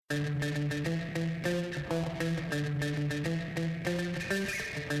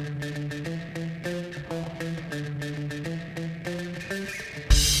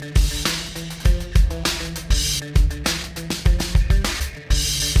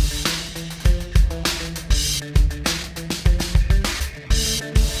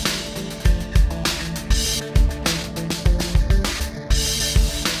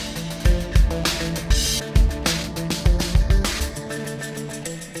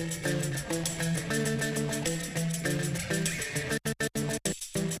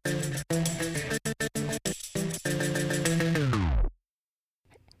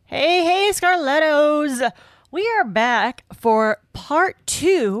Hey, Scarlettos! We are back for part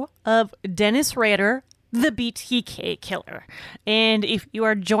 2 of Dennis Rader, the BTK Killer. And if you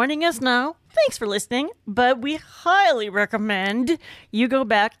are joining us now, thanks for listening, but we highly recommend you go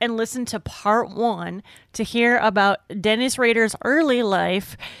back and listen to part 1 to hear about Dennis Rader's early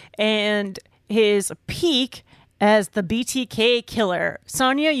life and his peak as the BTK Killer.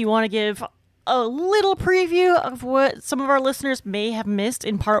 Sonia, you want to give a little preview of what some of our listeners may have missed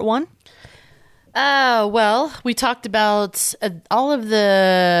in part 1? Well, we talked about all of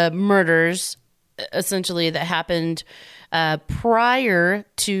the murders, essentially, that happened prior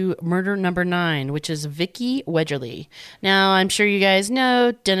to murder number 9, which is Vicky Wedgerly. Now, I'm sure you guys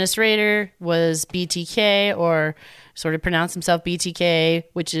know Dennis Rader was BTK, or sort of pronounced himself BTK,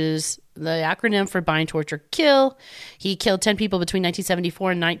 which is the acronym for Bind, Torture, Kill. He killed 10 people between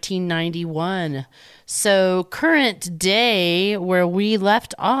 1974 and 1991. So current day, where we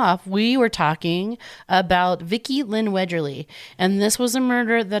left off, we were talking about Vicky Lynn Wedgerly. And this was a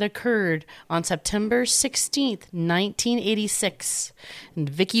murder that occurred on September 16th, 1986. And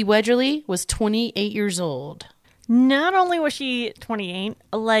Vicky Wedgerly was 28 years old. Not only was she 28,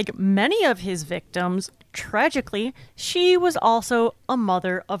 like many of his victims, tragically, she was also a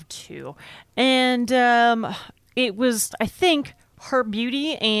mother of 2. And it was, I think, her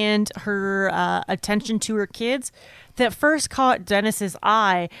beauty and her attention to her kids that first caught Dennis's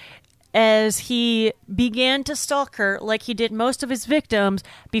eye as he began to stalk her like he did most of his victims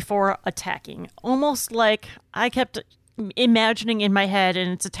before attacking. Almost like I kept imagining in my head,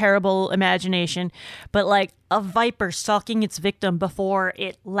 and it's a terrible imagination, but like a viper stalking its victim before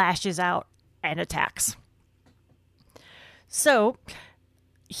it lashes out and attacks. So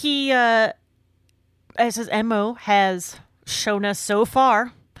he, as his MO has shown us so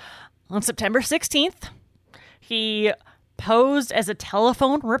far, on September 16th, he posed as a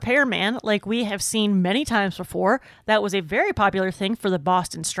telephone repairman like we have seen many times before. That was a very popular thing for the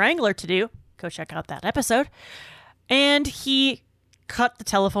Boston Strangler to do. Go check out that episode. And he cut the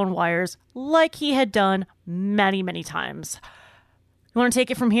telephone wires like he had done many, many times. You want to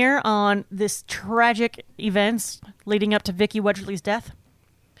take it from here on this tragic events leading up to Vicky Wedgerly's death?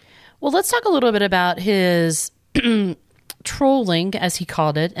 Well, let's talk a little bit about his trolling, as he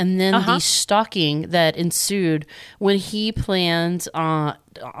called it, and then the stalking that ensued when he planned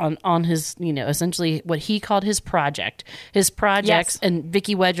on his, essentially what he called his project. His projects, yes. And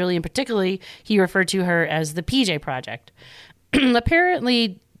Vicky Wedgerly in particularly, he referred to her as the PJ Project.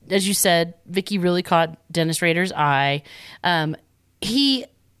 Apparently, as you said, Vicky really caught Dennis Rader's eye.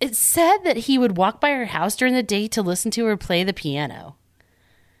 It said that he would walk by her house during the day to listen to her play the piano.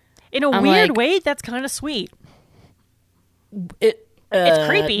 In a weird way, that's kind of sweet. It's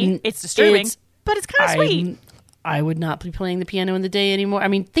creepy. It's disturbing, but it's kind of sweet. I would not be playing the piano in the day anymore. I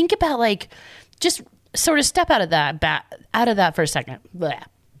mean, think about just sort of step out of that for a second. Blech.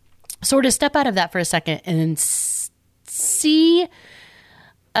 Sort of step out of that for a second and see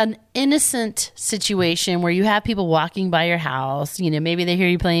an innocent situation where you have people walking by your house, maybe they hear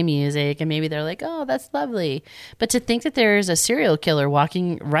you playing music and maybe they're like, oh, that's lovely. But to think that there's a serial killer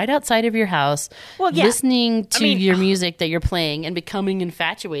walking right outside of your house, listening to your music that you're playing and becoming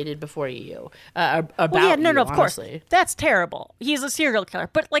infatuated before you, of course. That's terrible. He's a serial killer.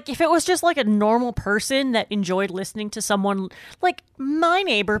 But if it was just like a normal person that enjoyed listening to someone, like my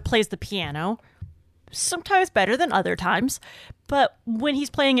neighbor plays the piano, sometimes better than other times, but when he's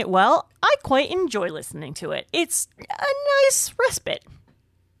playing it well, I quite enjoy listening to it. It's a nice respite.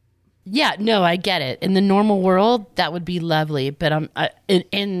 Yeah, no, I get it. In the normal world, that would be lovely, but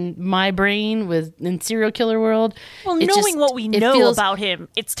in my brain, in serial killer world, knowing what we know about him,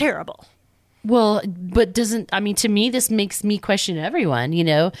 it's terrible. Well, but to me, this makes me question everyone,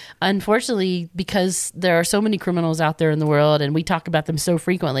 unfortunately, because there are so many criminals out there in the world and we talk about them so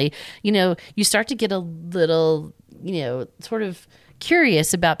frequently, you start to get a little, sort of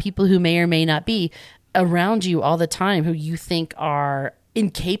curious about people who may or may not be around you all the time, who you think are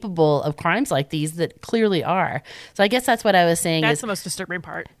incapable of crimes like these that clearly are. So I guess that's what I was saying. That's the most disturbing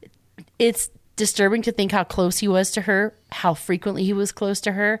part. It's disturbing to think how close he was to her, how frequently he was close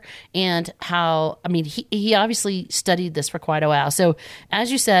to her, and how, I mean, he obviously studied this for quite a while. So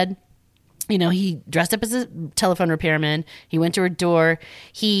as you said, you know, he dressed up as a telephone repairman. He went to her door.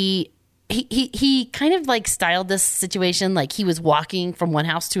 He kind of like styled this situation like he was walking from one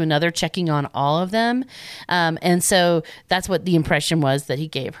house to another, checking on all of them. And so that's what the impression was that he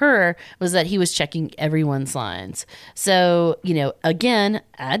gave her, was that he was checking everyone's lines. So, you know, again,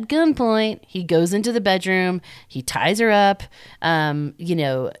 at gunpoint, he goes into the bedroom, he ties her up. You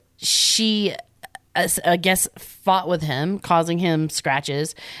know, she, I guess, fought with him, causing him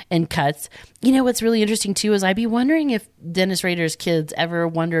scratches and cuts. You know, what's really interesting too is I'd be wondering if Dennis Rader's kids ever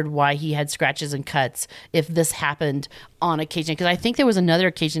wondered why he had scratches and cuts, if this happened on occasion. Because I think there was another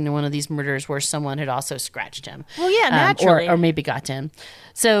occasion in one of these murders where someone had also scratched him. Well, yeah, naturally. Or maybe got to him.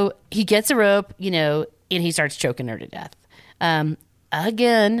 So he gets a rope, you know, and he starts choking her to death.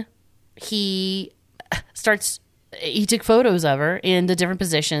 Again, he took photos of her in the different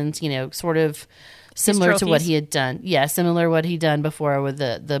positions, you know, sort of similar to what he had done. Yeah, similar to what he'd done before with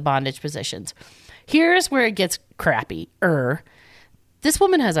the bondage positions. Here's where it gets crappy. This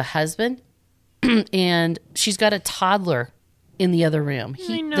woman has a husband, and she's got a toddler in the other room.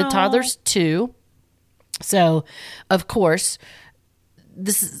 The toddler's 2. So, of course,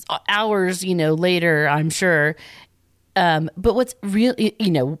 this is hours, you know, later, I'm sure. But what's real,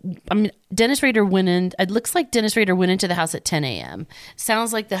 you know, I mean, Dennis Rader went in, it looks like Dennis Rader went into the house at 10 a.m.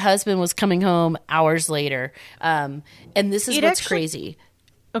 Sounds like the husband was coming home hours later. And this is what's crazy.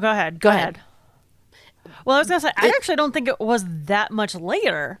 Oh, go ahead. Go ahead. Well, I was going to say, I actually don't think it was that much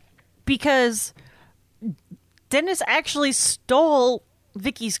later, because Dennis actually stole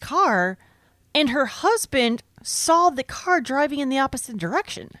Vicky's car, and her husband saw the car driving in the opposite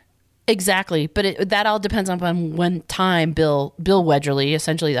direction. Exactly, but that all depends upon when time Bill Wedgerly,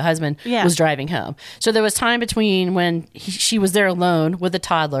 essentially the husband, was driving home. So there was time between when she was there alone with the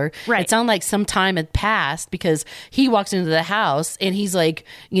toddler. Right. It sounded like some time had passed, because he walks into the house and he's like,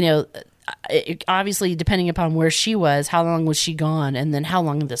 you know, obviously depending upon where she was, how long was she gone, and then how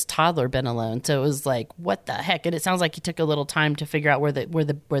long had this toddler been alone. So it was like, what the heck? And it sounds like he took a little time to figure out where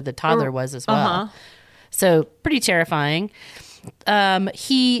the toddler was as well. So pretty terrifying.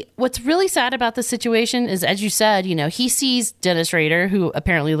 What's really sad about the situation is, as you said, you know, he sees Dennis Rader, who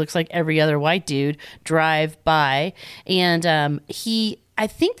apparently looks like every other white dude, drive by, and I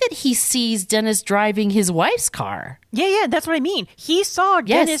think that he sees Dennis driving his wife's car. Yeah, that's what I mean. He saw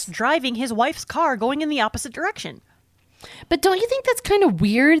Dennis driving his wife's car going in the opposite direction. But don't you think that's kind of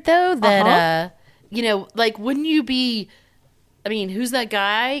weird, though, that you know, like, wouldn't you be, I mean, who's that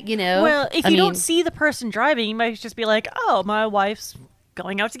guy, you know? Well, if you don't see the person driving, you might just be like, oh, my wife's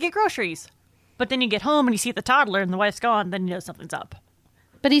going out to get groceries. But then you get home and you see the toddler and the wife's gone, then you know something's up.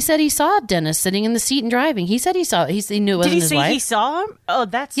 But he said he saw Dennis sitting in the seat and driving. He said he saw it. He knew it wasn't his wife. Did he say he saw him? Oh,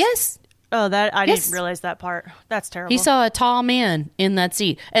 that's... Yes. Oh, I didn't realize that part. That's terrible. He saw a tall man in that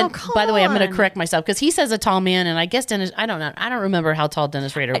seat. And by the way, I'm going to correct myself, because he says a tall man, and I guess Dennis, I don't know. I don't remember how tall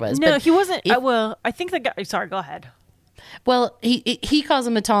Dennis Rader was. No, he wasn't. Well, I think the guy... Sorry, go ahead. Well, he calls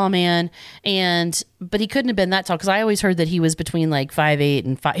him a tall man, but he couldn't have been that tall, because I always heard that he was between like 5'8"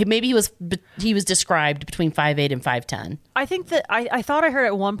 and 5. Maybe he was described between 5'8" and 5'10". I think that I thought I heard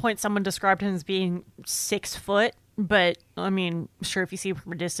at one point someone described him as being 6 foot, but I mean, sure, if you see him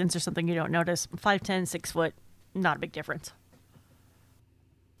from a distance or something, you don't notice. 5'10", 6 foot, not a big difference.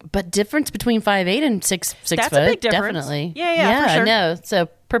 But difference between 5'8" and 6 foot, that's a big difference. Definitely. Yeah, for sure. I know. So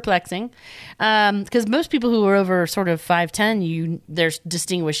perplexing, because most people who are over sort of 5'10", they're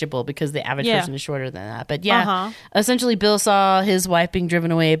distinguishable, because the average person is shorter than that. But essentially, Bill saw his wife being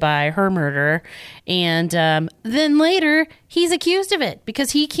driven away by her murderer, and then later he's accused of it,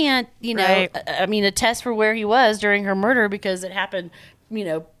 because he can't, you know, attest for where he was during her murder, because it happened, you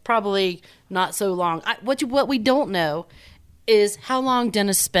know, probably not so long. What we don't know is how long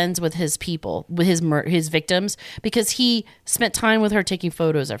Dennis spends with his people, with his victims, because he spent time with her taking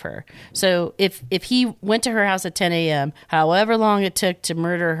photos of her. So if he went to her house at 10 a.m., however long it took to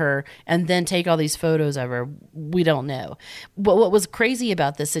murder her and then take all these photos of her, we don't know. But what was crazy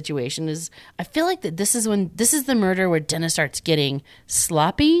about this situation is, I feel like that this is the murder where Dennis starts getting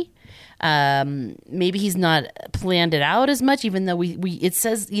sloppy. Maybe he's not planned it out as much, even though it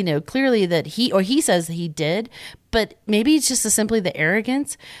says, you know, clearly that he says he did, but maybe it's just simply the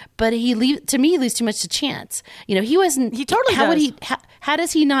arrogance. But he leaves too much to chance. You know, he wasn't. He totally. How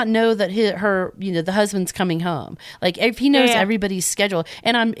does he not know that the husband's coming home? Like, if he knows everybody's schedule,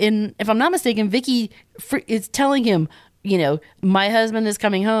 and if I'm not mistaken, Vicky is telling him, my husband is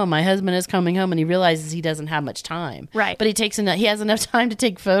coming home. My husband is coming home, and he realizes he doesn't have much time. Right. But he has enough time to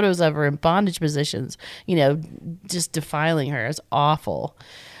take photos of her in bondage positions, just defiling her. It's awful.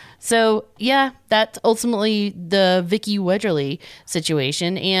 So, yeah, that's ultimately the Vicky Wedgerly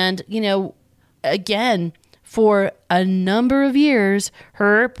situation. And, again, for a number of years,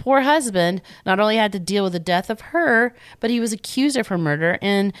 her poor husband not only had to deal with the death of her, but he was accused of her murder.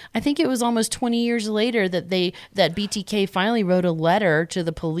 And I think it was almost 20 years later that BTK finally wrote a letter to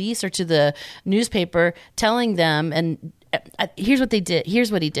the police or to the newspaper telling them, and here's what they did.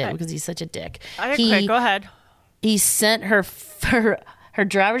 Here's what he did, because he's such a dick. Okay, go ahead. He sent her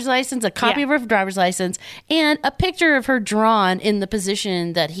driver's license, a copy of her driver's license, and a picture of her drawn in the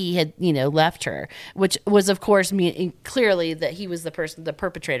position that he had, left her, which was, of course, clearly that he was the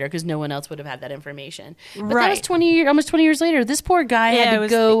perpetrator, because no one else would have had that information. But that was almost 20 years later. This poor guy had to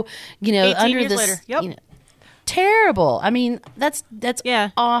go, under this, later. Yep. Terrible. I mean, that's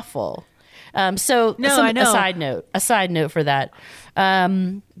awful. A side note for that.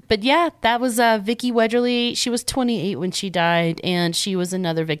 But yeah, that was Vicky Wedgerly. She was 28 when she died, and she was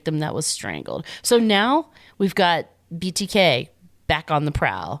another victim that was strangled. So now we've got BTK back on the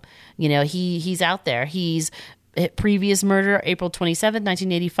prowl. He's out there. He's previous murder, April 27th,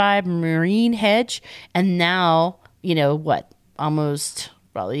 1985, Maureen Hedge, and now almost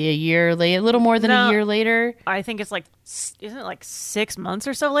probably a year later, a little more than a year later. I think it's isn't it 6 months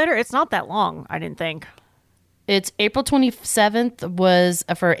or so later? It's not that long, I didn't think. It's April 27th was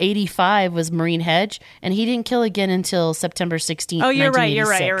for 85 was Maureen Hedge, and he didn't kill again until September 16th. Oh, you're right. You're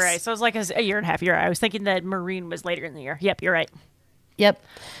right. So it was a year and a half. You're right. I was thinking that Maureen was later in the year. Yep, you're right. Yep.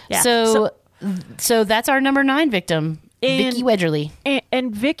 Yeah. So that's our number 9 victim, Vicky Wedgerly.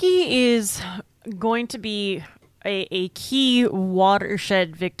 And Vicky is going to be a key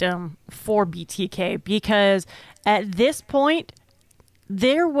watershed victim for BTK, because at this point,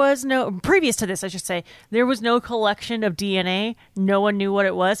 previous to this, I should say, there was no collection of DNA. No one knew what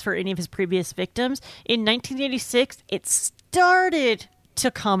it was for any of his previous victims. In 1986, it started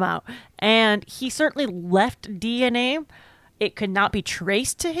to come out, and he certainly left DNA. It could not be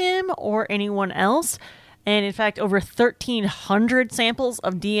traced to him or anyone else. And in fact, over 1,300 samples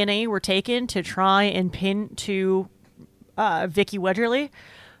of DNA were taken to try and pin to Vicky Wedgerly,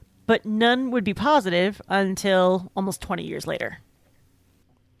 but none would be positive until almost 20 years later.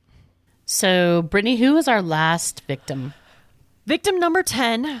 So, Brittany, who was our last victim? Victim number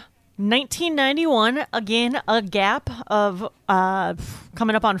 10, 1991. Again, a gap of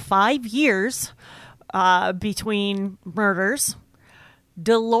coming up on 5 years between murders.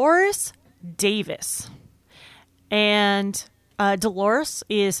 Dolores Davis. And Dolores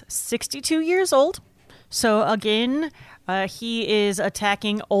is 62 years old. So, again, he is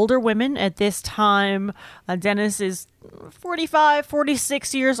attacking older women at this time. Dennis is 45,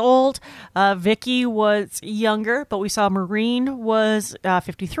 46 years old. Vicky was younger, but we saw Maureen was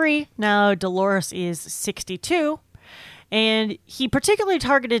 53. Now Dolores is 62. And he particularly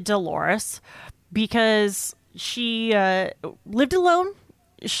targeted Dolores because she lived alone.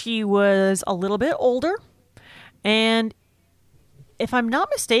 She was a little bit older. And if I'm not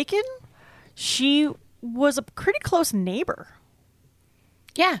mistaken, she was a pretty close neighbor.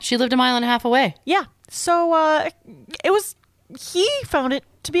 Yeah, she lived a mile and a half away. Yeah. So he found it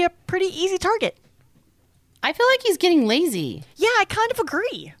to be a pretty easy target. I feel like he's getting lazy. Yeah, I kind of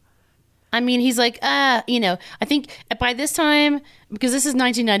agree. I mean, he's like, I think by this time, because this is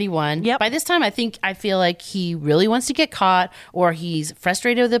 1991, yep. By this time, I feel like he really wants to get caught, or he's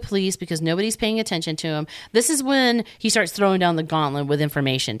frustrated with the police because nobody's paying attention to him. This is when he starts throwing down the gauntlet with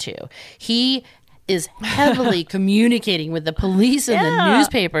information, too. He is heavily communicating with the police and the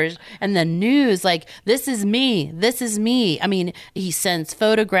newspapers and the news, like, this is me. I mean, he sends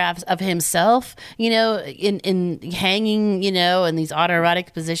photographs of himself, in hanging, in these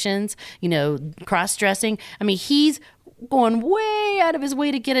autoerotic positions, cross-dressing. I mean, he's going way out of his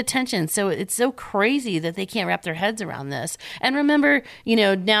way to get attention. So it's so crazy that they can't wrap their heads around this. And remember,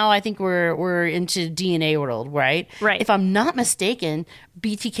 now I think we're into DNA world, right? Right. If I'm not mistaken,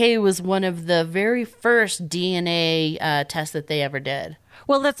 BTK was one of the very first DNA tests that they ever did.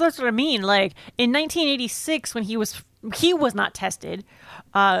 Well, that's what I mean. Like in 1986, when he was not tested,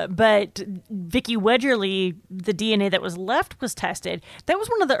 but Vicky Wedgerly, the DNA that was left was tested. That was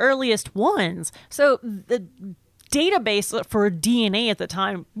one of the earliest ones. So the database for DNA at the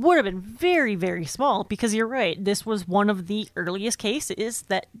time would have been very, very small, because you're right. This was one of the earliest cases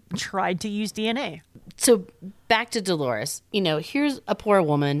that tried to use DNA. So back to Dolores, here's a poor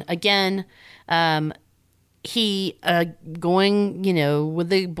woman. Again, he going, with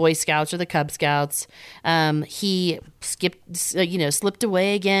the Boy Scouts or the Cub Scouts. He slipped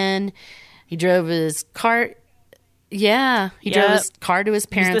away again. He drove his cart. Yeah, he drove his car to his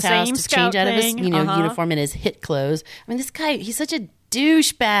parents' house to change out of his, uniform and his hit clothes. I mean, this guy, he's such a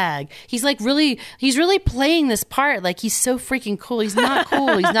douchebag. He's really playing this part like he's so freaking cool. He's not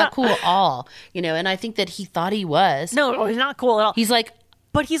cool. He's not cool at all. And I think that he thought he was. No, he's not cool at all. He's like,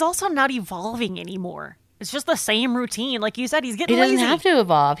 but he's also not evolving anymore. It's just the same routine. Like you said, he's getting lazy. He doesn't have to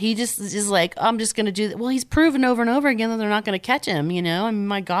evolve. He just is like, I'm just going to do that. Well, he's proven over and over again that they're not going to catch him, I mean,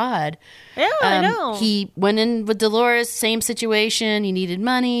 my God. Yeah, I know. He went in with Dolores, same situation. He needed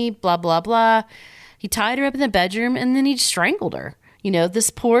money, blah, blah, blah. He tied her up in the bedroom and then he strangled her. This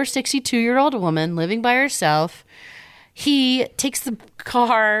poor 62-year-old woman living by herself. He takes the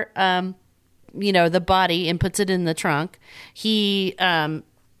car, the body and puts it in the trunk. It's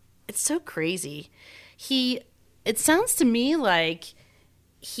so crazy. It sounds to me like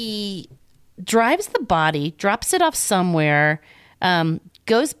he drives the body, drops it off somewhere,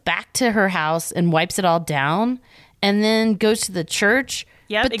 goes back to her house and wipes it all down, and then goes to the church.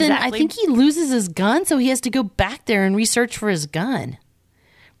 Yeah, but then I think he loses his gun, so he has to go back there and research for his gun.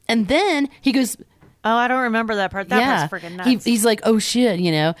 And then he goes... Oh, I don't remember that part. That part's freaking nuts. He's like, oh shit,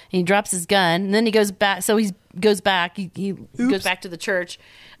 and he drops his gun, and then he goes back. So he goes back. He goes back to the church,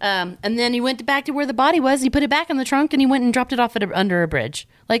 and then he went back to where the body was. He put it back in the trunk, and he went and dropped it off under a bridge.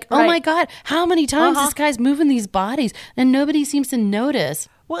 Like, oh my God, how many times this guy's moving these bodies, and nobody seems to notice.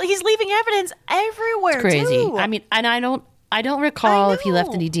 Well, he's leaving evidence everywhere. It's crazy. Too. I mean, and I don't recall if he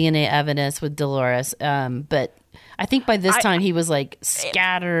left any DNA evidence with Dolores, but. I think by this time he was like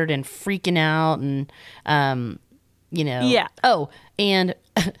scattered and freaking out and, Yeah. Oh, and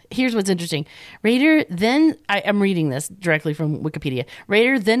here's what's interesting. Rader then, I'm reading this directly from Wikipedia.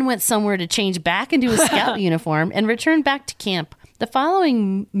 Rader then went somewhere to change back into his scout uniform and returned back to camp. The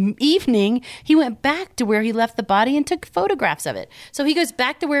following evening, he went back to where he left the body and took photographs of it. So he goes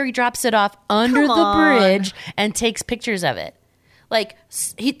back to where he drops it off under the bridge and takes pictures of it. Like,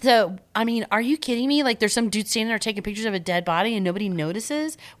 are you kidding me? Like, there's some dude standing there taking pictures of a dead body and nobody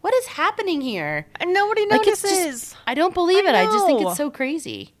notices? What is happening here? And nobody notices. I don't believe it. I just think it's so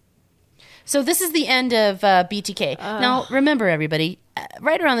crazy. So this is the end of BTK. Now, remember, everybody,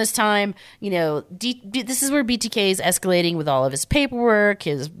 right around this time, this is where BTK is escalating with all of his paperwork,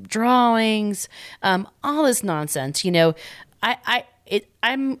 his drawings, all this nonsense.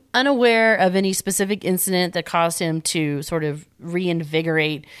 I'm unaware of any specific incident that caused him to sort of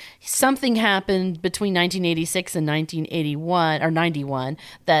reinvigorate. Something happened between 1986 and 1981 or 91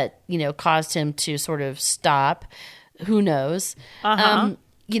 that, caused him to sort of stop. Who knows?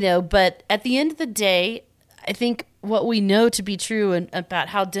 But at the end of the day, I think what we know to be true about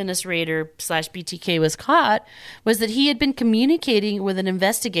how Dennis Rader / BTK was caught was that he had been communicating with an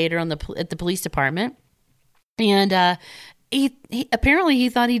investigator at the police department. And, he apparently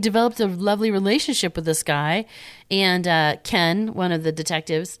thought he developed a lovely relationship with this guy and Ken, one of the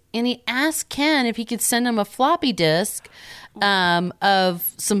detectives, and he asked Ken if he could send him a floppy disk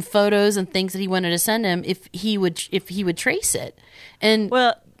of some photos and things that he wanted to send him if he would trace it. And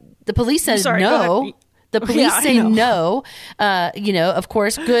the police said no. The police say no. Of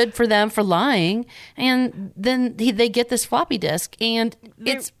course, good for them for lying. And then they get this floppy disk, and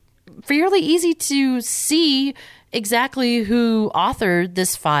it's fairly easy to see exactly who authored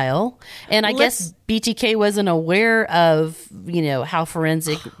this file. And I guess BTK wasn't aware of, how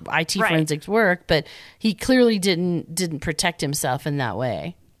IT forensics work, but he clearly didn't protect himself in that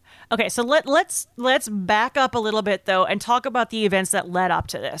way. Okay, so let's back up a little bit though and talk about the events that led up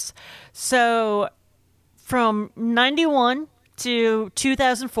to this. So from 91 to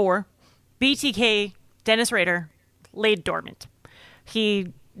 2004, BTK, Dennis Rader, laid dormant.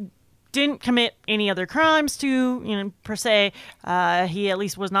 He didn't commit any other crimes per se. He at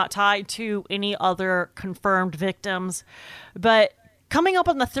least was not tied to any other confirmed victims. But coming up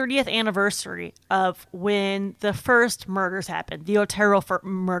on the 30th anniversary of when the first murders happened, the Otero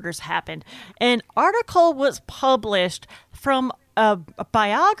murders happened, an article was published from a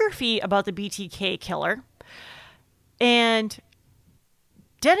biography about the BTK killer. And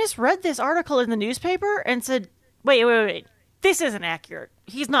Dennis read this article in the newspaper and said, wait. This isn't accurate.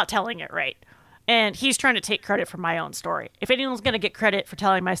 He's not telling it right. And he's trying to take credit for my own story. If anyone's going to get credit for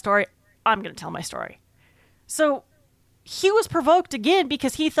telling my story, I'm going to tell my story. So he was provoked again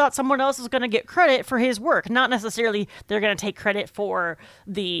because he thought someone else was going to get credit for his work. Not necessarily they're going to take credit for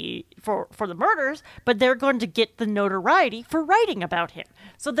the murders, but they're going to get the notoriety for writing about him.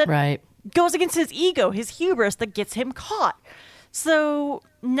 So that goes against his ego, his hubris that gets him caught. So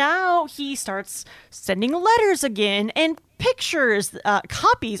now he starts sending letters again and pictures,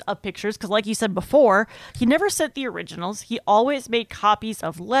 copies of pictures, because like you said before, he never sent the originals. He always made copies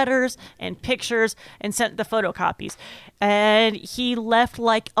of letters and pictures and sent the photocopies. And he left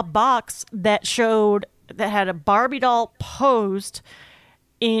like a box that had a Barbie doll posed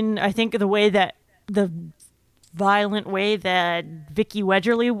in, I think, the violent way that Vicky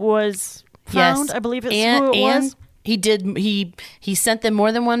Wedgerly was found. Yes. I believe it's who it was. He sent them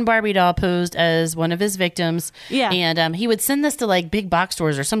more than one Barbie doll posed as one of his victims. Yeah. And he would send this to like big box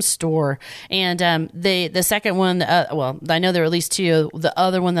stores or some store. And the second one, well, I know there were at least two. The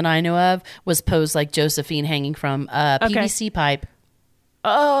other one that I know of was posed like Josephine hanging from a PVC pipe.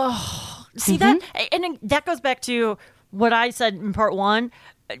 Oh, see that? And that goes back to what I said in part one.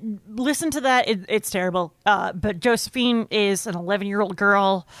 Listen to that. It's terrible. But Josephine is an 11-year-old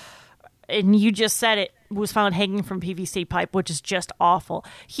girl, and you just said it, was found hanging from PVC pipe, which is just awful.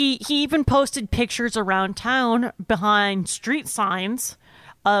 He even posted pictures around town behind street signs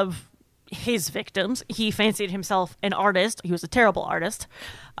of his victims. He fancied himself an artist. He was a terrible artist.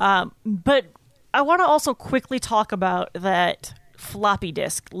 But I want to also quickly talk about that floppy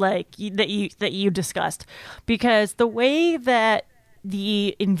disk that you discussed, because the way that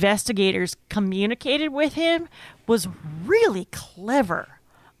the investigators communicated with him was really clever.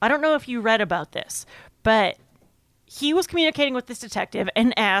 I don't know if you read about this, but he was communicating with this detective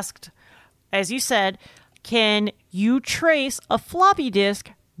and asked, as you said, can you trace a floppy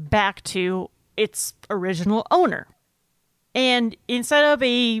disk back to its original owner? And instead of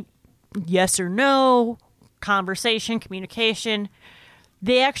a yes or no conversation, communication,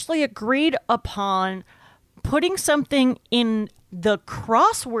 they actually agreed upon putting something in the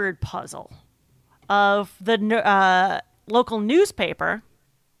crossword puzzle of the local newspaper.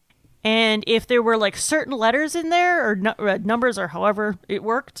 And if there were like certain letters in there or numbers or however it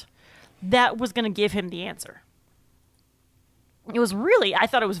worked, that was going to give him the answer. I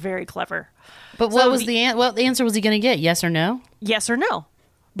thought it was very clever. But what was the answer was he going to get? Yes or no? Yes or no.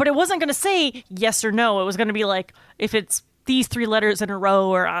 But it wasn't going to say yes or no. It was going to be like, if it's these 3 letters in a row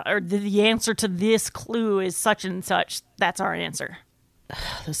or the answer to this clue is such and such, that's our answer.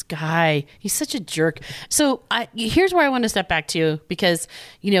 This guy, he's such a jerk. So here's where I want to step back to, because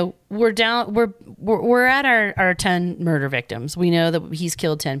we're at our 10 murder victims. We know that he's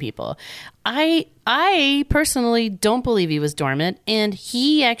killed 10 people. I personally don't believe he was dormant, and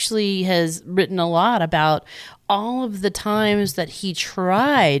he actually has written a lot about all of the times that he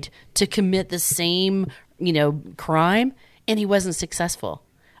tried to commit the same crime and he wasn't successful.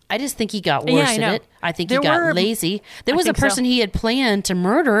 I just think he got worse at it. I think he got lazy. There was a person he had planned to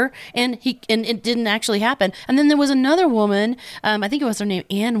murder, and it didn't actually happen. And then there was another woman, I think it was her name,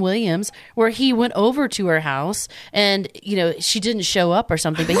 Ann Williams, where he went over to her house, and she didn't show up or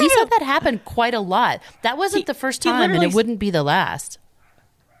something. But he said that happened quite a lot. That wasn't the first time, and it wouldn't be the last.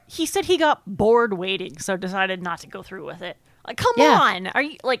 He said he got bored waiting, so decided not to go through with it. Like, come on. Are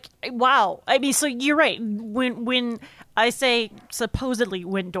you wow. I mean, so you're right. When I say supposedly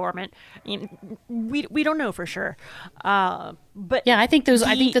went dormant, we don't know for sure. But yeah, I think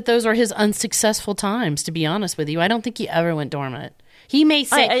that those are his unsuccessful times, to be honest with you. I don't think he ever went dormant. He may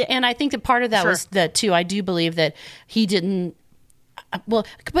say, and I think that part of that was that too. I do believe that he didn't. Well,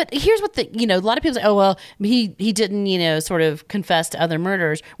 but here's what a lot of people say, oh, well, he didn't, sort of confess to other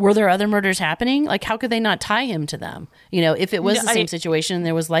murders. Were there other murders happening? Like, how could they not tie him to them? If it was the same situation and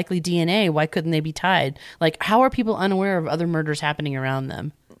there was likely DNA, why couldn't they be tied? Like, how are people unaware of other murders happening around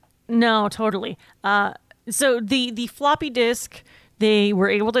them? No, totally. So the floppy disk, they were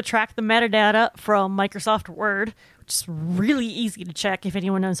able to track the metadata from Microsoft Word, which is really easy to check if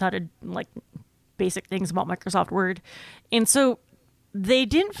anyone knows how to, basic things about Microsoft Word. And so they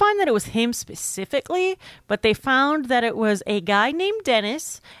didn't find that it was him specifically, but they found that it was a guy named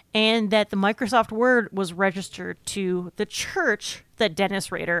Dennis, and that the Microsoft Word was registered to the church that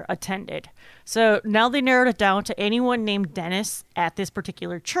Dennis Rader attended. So now they narrowed it down to anyone named Dennis at this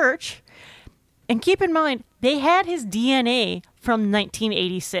particular church. And keep in mind, they had his DNA from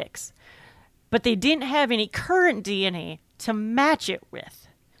 1986, but they didn't have any current DNA to match it with.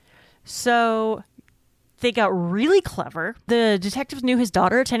 So they got really clever. The detectives knew his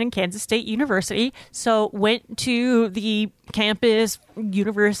daughter attended Kansas State University, so went to the campus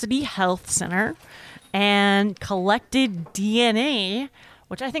University Health Center and collected DNA,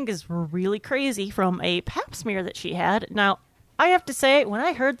 which I think is really crazy, from a pap smear that she had. Now, I have to say, when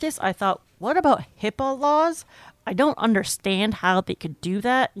I heard this, I thought, what about HIPAA laws? I don't understand how they could do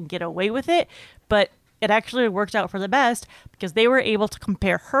that and get away with it, but it actually worked out for the best because they were able to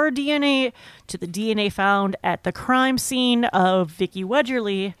compare her DNA to the DNA found at the crime scene of Vicky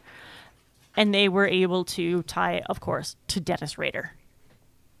Wedgerly, and they were able to tie it, of course, to Dennis Rader.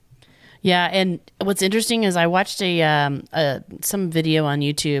 Yeah, and what's interesting is I watched some video on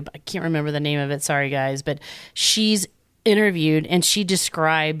YouTube. I can't remember the name of it. Sorry, guys, but she's interviewed and she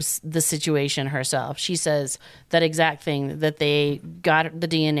describes the situation herself. She says that exact thing, that they got the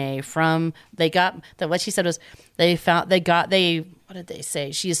DNA from, what she said was what did they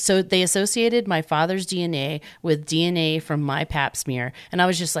say? They associated my father's DNA with DNA from my pap smear. And I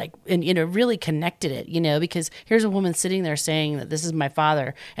was just like, and really connected it, because here's a woman sitting there saying that this is my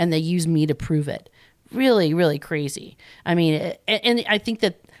father and they use me to prove it. Really, really crazy. I mean, and I think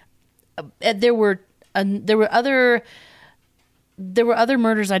that there were other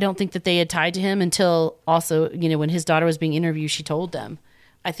murders I don't think that they had tied to him until also, when his daughter was being interviewed, she told them.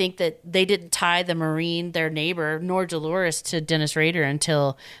 I think that they didn't tie the Marine, their neighbor, nor Dolores to Dennis Rader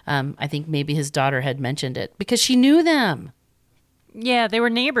until I think maybe his daughter had mentioned it because she knew them. Yeah, they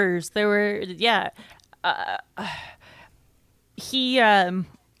were neighbors. They were, yeah. So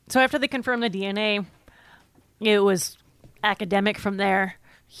after they confirmed the DNA, it was academic from there.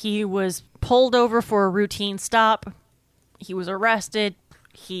 He was pulled over for a routine stop. He was arrested.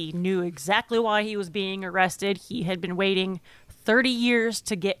 He knew exactly why he was being arrested. He had been waiting 30 years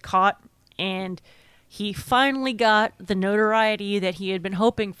to get caught, and he finally got the notoriety that he had been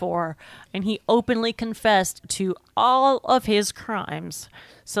hoping for, and he openly confessed to all of his crimes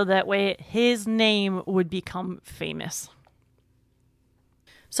so that way his name would become famous.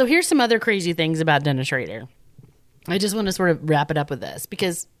 So here's some other crazy things about Dennis Rader. I just want to sort of wrap it up with this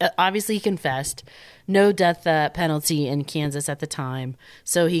because obviously he confessed. No death penalty in Kansas at the time.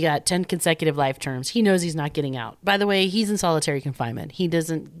 So he got 10 consecutive life terms. He knows he's not getting out. By the way, he's in solitary confinement. He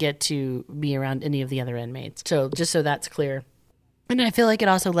doesn't get to be around any of the other inmates. So just so that's clear. And I feel like it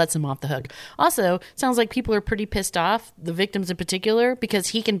also lets him off the hook. Also, sounds like people are pretty pissed off, the victims in particular, because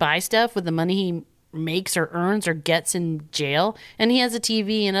he can buy stuff with the money he makes or earns or gets in jail, and he has a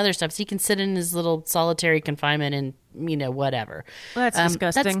TV and other stuff, so he can sit in his little solitary confinement and whatever. Well, that's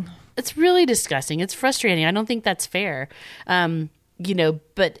disgusting. It's really disgusting. It's frustrating. I don't think that's fair. But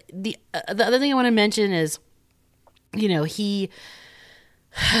the other thing I want to mention is, he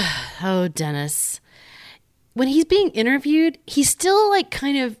Dennis, when he's being interviewed, he's still like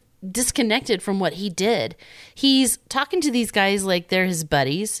kind of disconnected from what he did. He's talking to these guys like they're his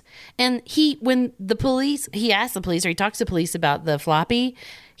buddies, and he asks the police, or he talks to police about the floppy,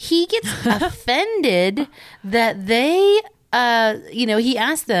 he gets offended that they he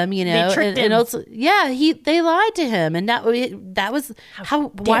asked them, they tricked him. And also, they lied to him, and that was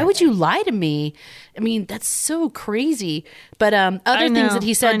why would you lie to me? I mean, that's so crazy. But other things that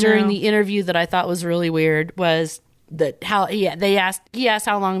he said during the interview that I thought was really weird was that he asked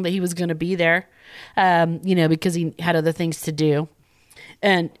how long that he was going to be there, because he had other things to do,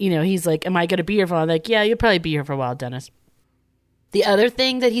 and he's like, "Am I going to be here for a while?" I'm like, "Yeah, you'll probably be here for a while, Dennis." The other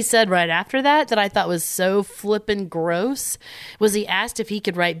thing that he said right after that I thought was so flippin' gross was he asked if he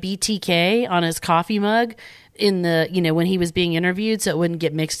could write BTK on his coffee mug in the when he was being interviewed so it wouldn't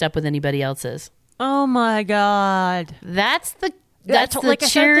get mixed up with anybody else's. Oh my God, that's the like cherry. I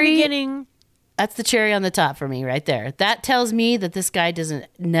said at the beginning. That's the cherry on the top for me right there. That tells me that this guy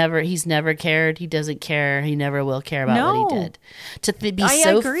he's never cared. He doesn't care. He never will care about what he did. To be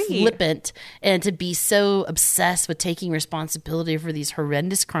so flippant and to be so obsessed with taking responsibility for these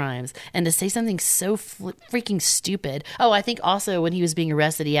horrendous crimes and to say something so freaking stupid. Oh, I think also when he was being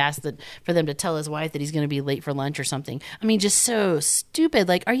arrested, he asked for them to tell his wife that he's going to be late for lunch or something. I mean, just so stupid.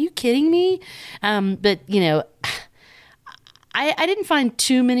 Like, are you kidding me? But, I didn't find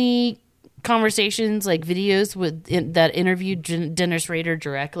too many conversations like videos that interviewed Dennis Rader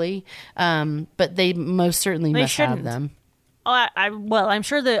directly, but they most certainly must have them. I'm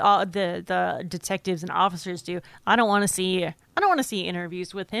sure the detectives and officers do. I don't want to see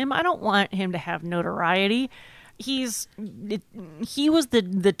interviews with him. I don't want him to have notoriety. He was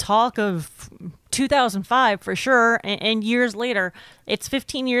the talk of 2005 for sure, and years later, it's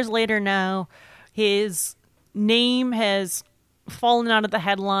 15 years later now, his name has fallen out of the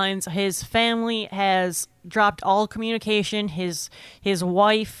headlines. His family has dropped all communication. His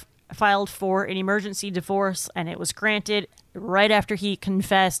wife filed for an emergency divorce, and it was granted right after he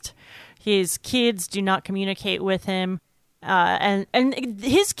confessed. His kids do not communicate with him. And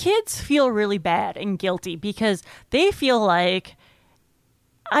his kids feel really bad and guilty because they feel like,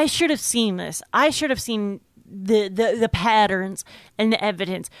 I should have seen this. I should have seen the patterns and the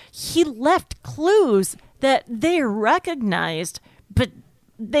evidence. He left clues that they recognized, but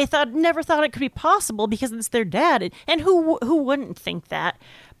they never thought it could be possible because it's their dad, and who wouldn't think that?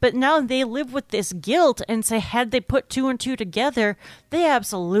 But now they live with this guilt and say, had they put two and two together, they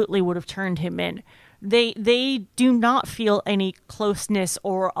absolutely would have turned him in. They do not feel any closeness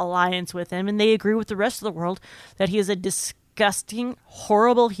or alliance with him, and they agree with the rest of the world that he is a disgusting,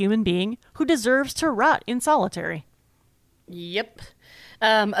 horrible human being who deserves to rot in solitary. Yep.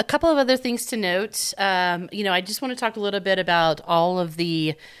 A couple of other things to note. I just want to talk a little bit about all of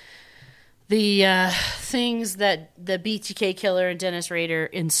the things that the BTK killer and Dennis Rader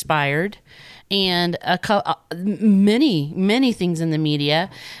inspired, and many things in the media.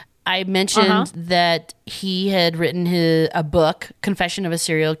 I mentioned that he had written a book, Confession of a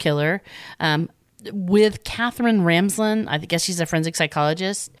Serial Killer, with Catherine Ramsland. I guess she's a forensic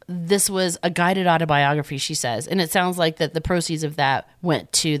psychologist. This was a guided autobiography, she says, and it sounds like that the proceeds of that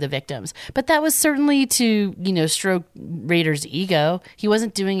went to the victims. But that was certainly to, stroke Rader's ego. He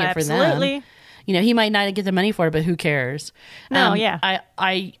wasn't doing it for them. Absolutely. He might not get the money for it, but who cares? No, yeah.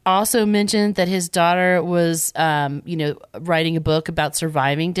 I also mentioned that his daughter was, writing a book about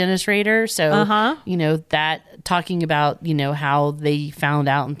surviving Dennis Rader. So, that talking about, how they found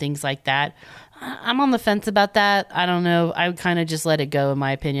out and things like that. I'm on the fence about that. I don't know. I would kind of just let it go, in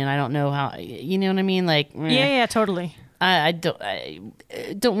my opinion. I don't know how, you know what I mean? Like, yeah, totally. I don't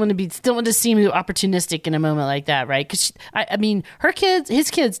want to seem opportunistic in a moment like that, right? Because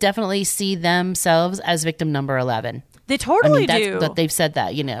his kids definitely see themselves as victim number 11. They totally do. That they've said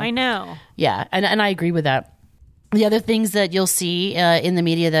that, I know. Yeah, and I agree with that. The other things that you'll see in the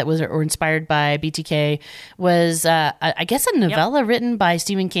media that were inspired by BTK was, I guess, a novella written by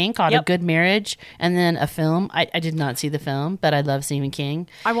Stephen King called A Good Marriage, and then a film. I did not see the film, but I love Stephen King.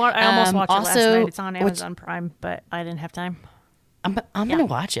 I almost watched it last night. It's on Amazon Prime, but I didn't have time. I'm going to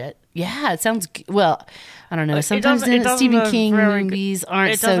watch it. Yeah, it sounds well. I don't know. Sometimes Stephen King movies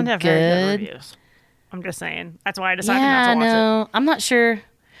aren't so good. It doesn't have very good reviews. I'm just saying. That's why I decided not to watch it. I'm not sure.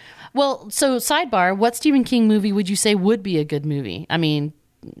 Well, so sidebar, what Stephen King movie would you say would be a good movie? I mean,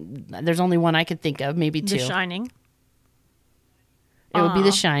 there's only one I could think of, maybe two. The Shining. It would be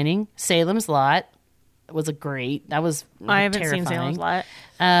The Shining. Salem's Lot was that was I haven't terrifying. seen Salem's Lot.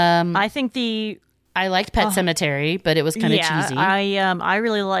 I think I liked Pet Sematary, but it was kind of cheesy. I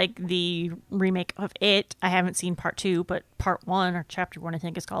really like the remake of It. I haven't seen part 2, but part 1 or chapter 1, I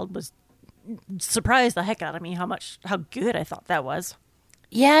think it's called, was surprised the heck out of me how good I thought that was.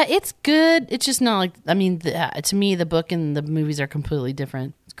 Yeah, it's good. It's just not like, to me, the book and the movies are completely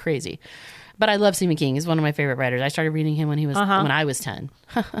different. It's crazy. But I love Stephen King. He's one of my favorite writers. I started reading him when I was 10.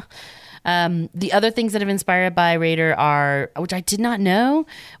 The other things that have inspired by Rader are, which I did not know,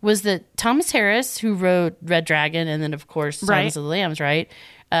 was that Thomas Harris, who wrote Red Dragon and then, of course, Silence of the Lambs, right?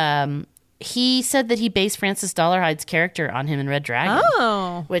 He said that he based Francis Dolarhyde's character on him in Red Dragon.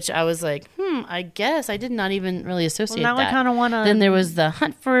 Oh. Which I was like, I guess. I did not even really associate that. Now I kind of want to... Then there was the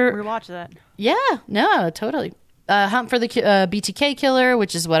Hunt for... rewatch that. Yeah, no, totally. Hunt for the BTK Killer,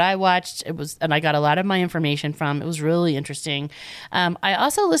 which is what I watched. And I got a lot of my information from. It was really interesting. I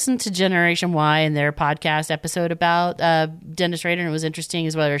also listened to Generation Y and their podcast episode about Dennis Rader, and it was interesting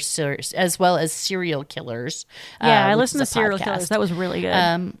as well as serial killers. Yeah, I listened to serial killers. That was really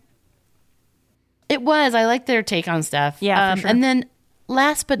good. It was. I liked their take on stuff. Yeah, for sure. And then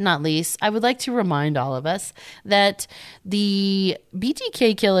last but not least, I would like to remind all of us that the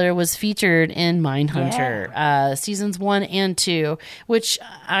BTK Killer was featured in Mindhunter, seasons 1 and 2, which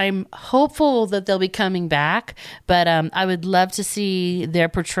I'm hopeful that they'll be coming back. But I would love to see their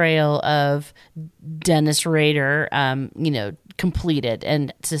portrayal of Dennis Rader, completed,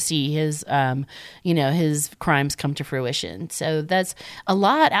 and to see his, his crimes come to fruition. So that's a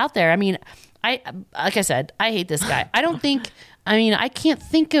lot out there. I mean, like I said, I hate this guy. I can't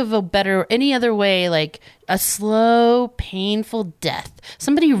think of any other way, like a slow, painful death.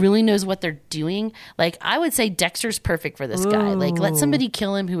 Somebody who really knows what they're doing. Like, I would say Dexter's perfect for this guy. Like, let somebody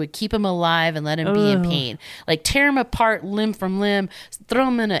kill him who would keep him alive and let him be in pain. Like, tear him apart limb from limb, throw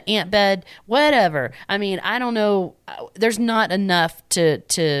him in an ant bed, whatever. I mean, I don't know. There's not enough to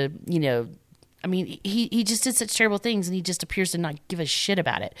he just did such terrible things, and he just appears to not give a shit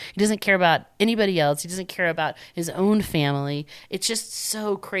about it. He doesn't care about anybody else. He doesn't care about his own family. It's just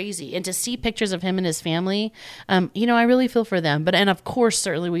so crazy. And to see pictures of him and his family, I really feel for them. And of course,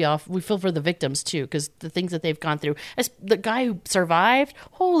 certainly we feel for the victims too, because the things that they've gone through. As the guy who survived,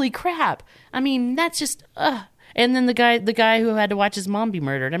 holy crap! I mean, that's just. And then the guy who had to watch his mom be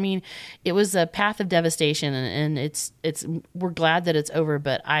murdered. I mean, it was a path of devastation, and we're glad that it's over.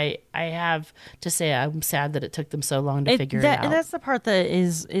 But I have to say, I'm sad that it took them so long to figure it out. And that's the part that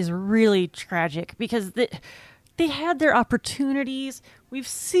is really tragic, because they had their opportunities we've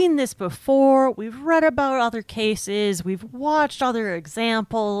seen this before. We've read about other cases. We've watched other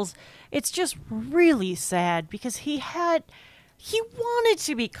examples. It's just really sad because he wanted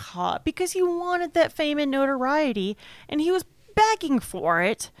to be caught because he wanted that fame and notoriety, and he was begging for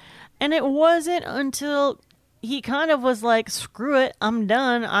it. And it wasn't until he kind of was like, screw it, I'm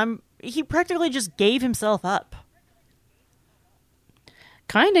done. He practically just gave himself up.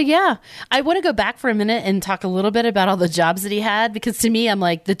 Kind of, yeah. I want to go back for a minute and talk a little bit about all the jobs that he had, because to me, I'm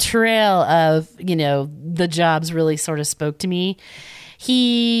like, the trail of, the jobs really sort of spoke to me.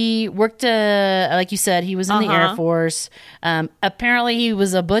 He worked, like you said, he was in the Air Force. Apparently, he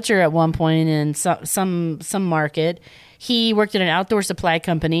was a butcher at one point in some market. He worked at an outdoor supply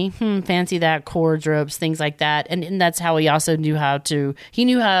company. Fancy that, cords, ropes, things like that. And that's how he also knew how to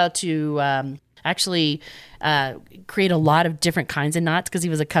actually create a lot of different kinds of knots, because he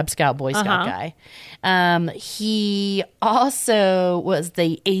was a Cub Scout, Boy Scout guy. He also was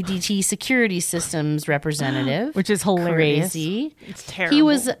the ADT Security Systems representative, which is hilarious. Crazy. It's terrible. He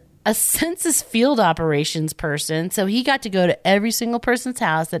was a census field operations person, so he got to go to every single person's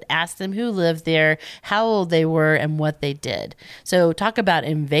house that asked them who lived there, how old they were, and what they did. So talk about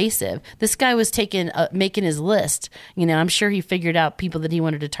invasive. This guy was making his list. I'm sure he figured out people that he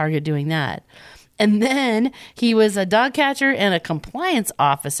wanted to target doing that. And then he was a dog catcher and a compliance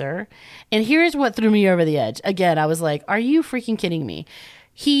officer. And here's what threw me over the edge. Again, I was like, are you freaking kidding me?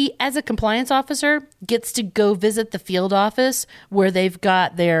 He, as a compliance officer, gets to go visit the field office where they've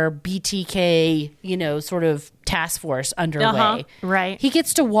got their BTK, sort of task force underway. Right. He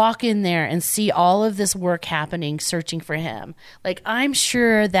gets to walk in there and see all of this work happening, searching for him. Like, I'm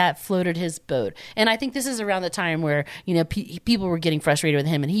sure that floated his boat. And I think this is around the time where, people were getting frustrated with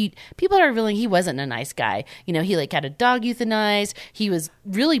him, and people are revealing he wasn't a nice guy. He had a dog euthanized. He was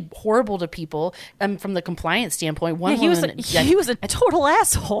really horrible to people from the compliance standpoint. He was a total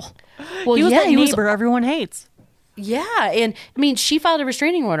asshole. Well, he was that neighbor everyone hates. Yeah, and I mean, she filed a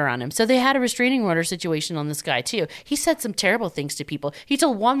restraining order on him. So they had a restraining order situation on this guy, too. He said some terrible things to people. He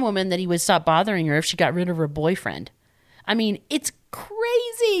told one woman that he would stop bothering her if she got rid of her boyfriend. I mean, it's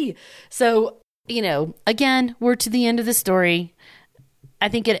crazy. So, again, we're to the end of the story. I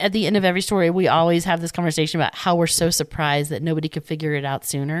think at the end of every story, we always have this conversation about how we're so surprised that nobody could figure it out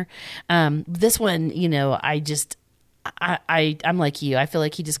sooner. This one, I'm like you. I feel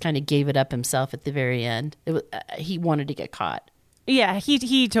like he just kind of gave it up himself at the very end. He wanted to get caught. Yeah,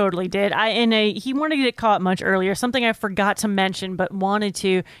 he totally did. He wanted to get caught much earlier. Something I forgot to mention, but wanted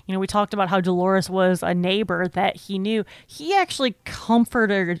to. We talked about how Dolores was a neighbor that he knew. He actually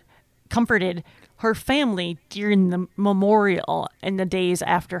comforted her family during the memorial in the days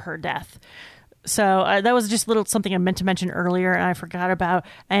after her death. So that was just something I meant to mention earlier and I forgot about.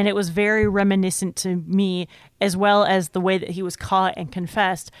 And it was very reminiscent to me, as well as the way that he was caught and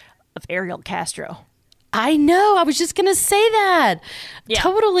confessed, of Ariel Castro. I know. I was just going to say that. Yeah.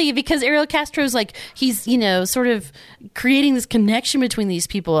 Totally. Because Ariel Castro's like, he's, sort of creating this connection between these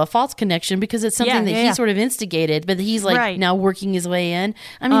people, a false connection, because it's something that he sort of instigated, but he's like now working his way in.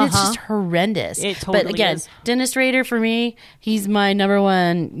 I mean, it's just horrendous. It totally But again, is. Dennis Rader, for me, he's my number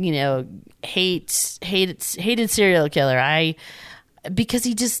one, hated serial killer.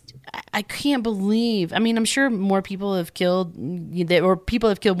 Because I can't believe. I mean, I'm sure more people have killed, or people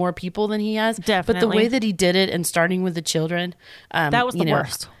have killed more people than he has. Definitely. But the way that he did it, and starting with the children, that was the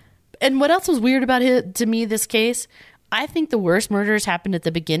worst. And what else was weird about it to me? This case, I think the worst murders happened at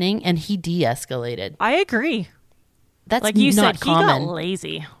the beginning, and he de-escalated. I agree. That's like you not said, common. he got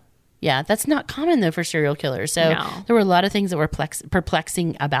lazy. Yeah, that's not common, though, for serial killers. So there were a lot of things that were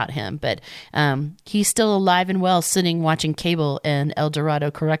perplexing about him. But he's still alive and well, sitting watching cable in El Dorado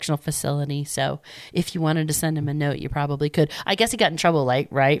Correctional Facility. So if you wanted to send him a note, you probably could. I guess he got in trouble,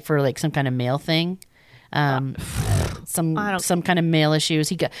 for some kind of mail thing. Some kind of mail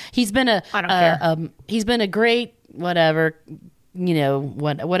issues. He's been a great whatever.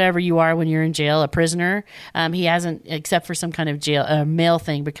 Whatever you are when you're in jail, a prisoner. He hasn't, except for some kind of jail mail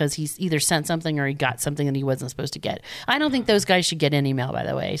thing, because he's either sent something or he got something that he wasn't supposed to get. I don't think those guys should get any mail, by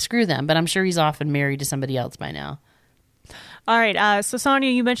the way. Screw them. But I'm sure he's off and married to somebody else by now. All right. So,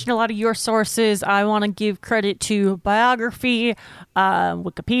 Sonia, you mentioned a lot of your sources. I want to give credit to biography,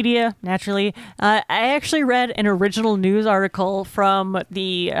 Wikipedia, naturally. I actually read an original news article from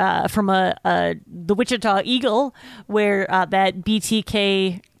the Wichita Eagle, where that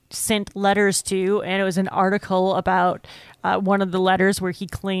BTK sent letters to, and it was an article about one of the letters where he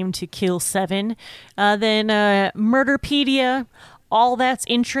claimed to kill 7. Then Murderpedia,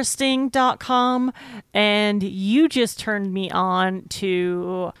 allthat'sinteresting.com, and you just turned me on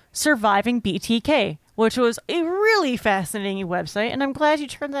to Surviving BTK, which was a really really fascinating website, and I'm glad you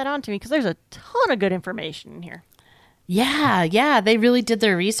turned that on to me because there's a ton of good information in here. Yeah, they really did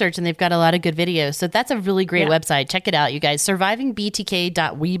their research and they've got a lot of good videos. So that's a really great website. Check it out, you guys.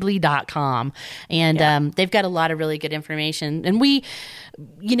 survivingbtk.weebly.com. And they've got a lot of really good information. And we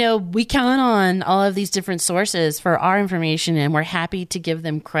count on all of these different sources for our information, and we're happy to give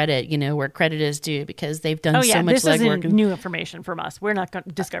them credit, where credit is due, because they've done so much legwork. This isn't new information from us. We're not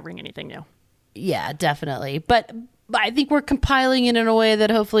discovering anything new. Yeah, definitely. But I think we're compiling it in a way that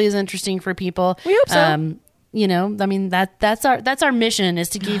hopefully is interesting for people. We hope so. That's our mission, is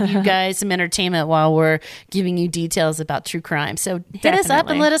to give you guys some entertainment while we're giving you details about true crime. So hit us up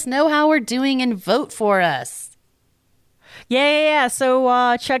and let us know how we're doing and vote for us. Yeah.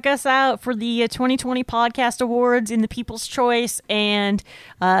 So check us out for the 2020 Podcast Awards in the People's Choice and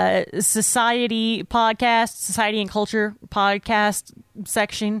Society and Culture podcast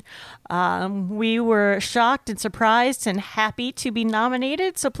section. We were shocked and surprised and happy to be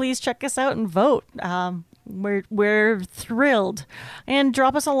nominated. So please check us out and vote. We're thrilled. And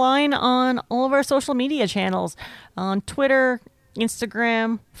drop us a line on all of our social media channels on Twitter,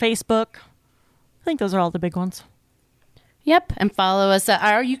 Instagram, Facebook. I think those are all the big ones. Yep, and follow us.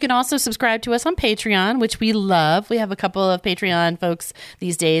 You can also subscribe to us on Patreon, which we love. We have a couple of Patreon folks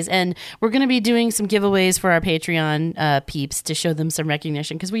these days, and we're going to be doing some giveaways for our Patreon peeps to show them some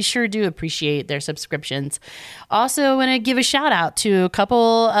recognition, because we sure do appreciate their subscriptions. Also, want to give a shout out to a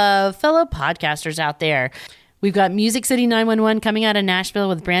couple of fellow podcasters out there. We've got Music City 911 coming out of Nashville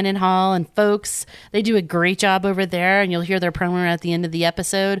with Brandon Hall and folks. They do a great job over there, and you'll hear their promo at the end of the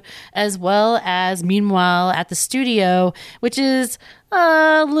episode, as well as Meanwhile at the Studio, which is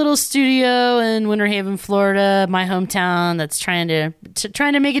a little studio in Winter Haven, Florida, my hometown, that's trying to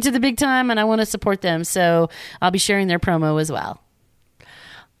make it to the big time, and I want to support them. So I'll be sharing their promo as well.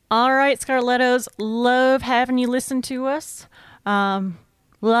 All right, Scarlettos, love having you listen to us.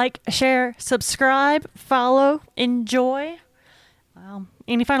 Like, share, subscribe, follow, enjoy.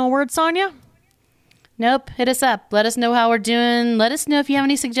 Any final words, Sonia? Nope. Hit us up. Let us know how we're doing. Let us know if you have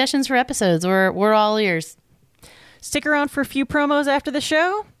any suggestions for episodes. We're all ears. Stick around for a few promos after the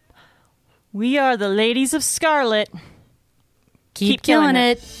show. We are the Ladies of Scarlet. Keep killing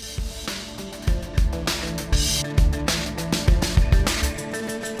it.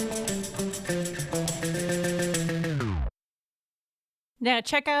 Now,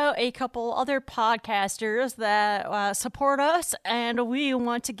 check out a couple other podcasters that support us, and we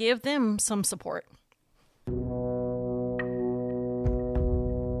want to give them some support.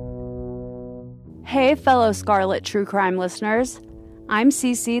 Hey, fellow Scarlet True Crime listeners. I'm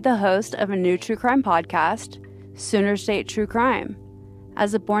Cece, the host of a new true crime podcast, Sooner State True Crime.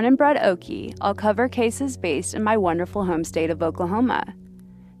 As a born and bred Okie, I'll cover cases based in my wonderful home state of Oklahoma.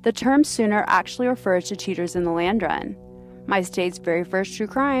 The term Sooner actually refers to cheaters in the land run, my state's very first true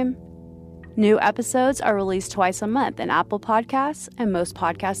crime. New episodes are released twice a month in Apple Podcasts and most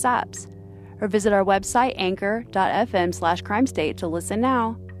podcast apps. Or visit our website, anchor.fm/crimestate to listen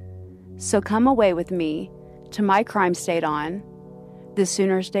now. So come away with me to my crime state on the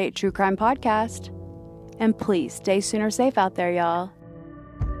Sooner State True Crime Podcast. And please stay Sooner safe out there, y'all.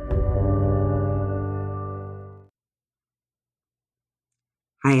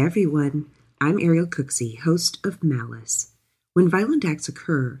 Hi, everyone. I'm Ariel Cooksey, host of Malice. When violent acts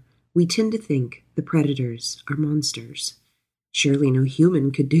occur, we tend to think the predators are monsters. Surely no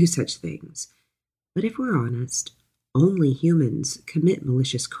human could do such things. But if we're honest, only humans commit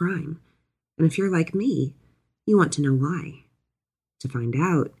malicious crime. And if you're like me, you want to know why. To find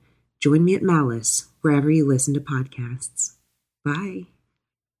out, join me at Malice, wherever you listen to podcasts. Bye.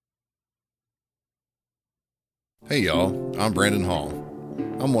 Hey, y'all. I'm Brandon Hall.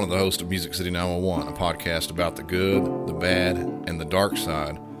 I'm one of the hosts of Music City 911, a podcast about the good, the bad, and the dark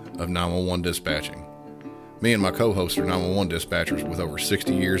side of 911 dispatching. Me and my co-hosts are 911 dispatchers with over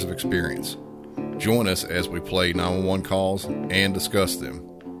 60 years of experience. Join us as we play 911 calls and discuss them.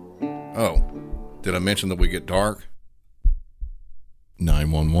 Oh, did I mention that we get dark?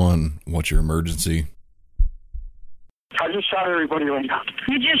 911, what's your emergency? I just shot everybody right now.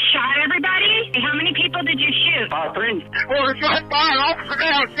 You just shot everybody? How many people did you shoot? 3. Oh, shot fire! Officer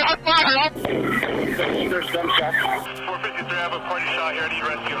down! Shot fire! There's gunshots. 453, I have a party shot here. I need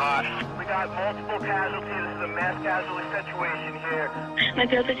rescue hot. We got multiple casualties. This is a mass casualty situation here. My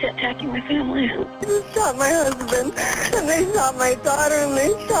brother's attacking my family. They shot my husband, and they shot my daughter, and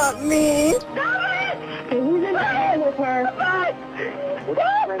they shot me. Stop it! Who's in the air with her? Stop it!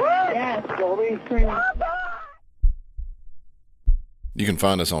 Yes. You can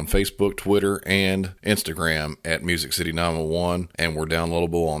find us on Facebook, Twitter, and Instagram at Music City 911, and we're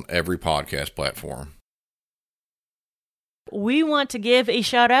downloadable on every podcast platform. We want to give a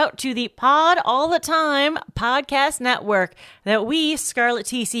shout out to the Pod All the Time podcast network that we, Scarlet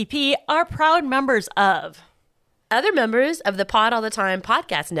TCP, are proud members of. Other members of the Pod All the Time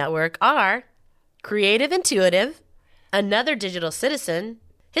podcast network are Creative Intuitive, Another Digital Citizen,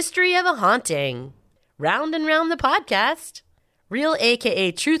 History of a Haunting, Round and Round the Podcast, Real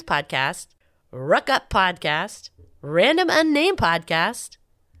AKA Truth Podcast, Ruck Up Podcast, Random Unnamed Podcast,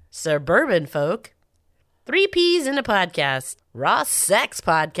 Suburban Folk, 3 Ps in a Podcast, Raw Sex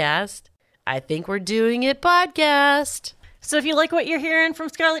Podcast, I Think We're Doing It Podcast. So if you like what you're hearing from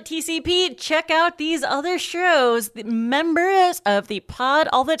Scarlet TCP, check out these other shows, the members of the Pod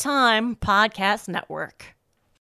All the Time podcast network.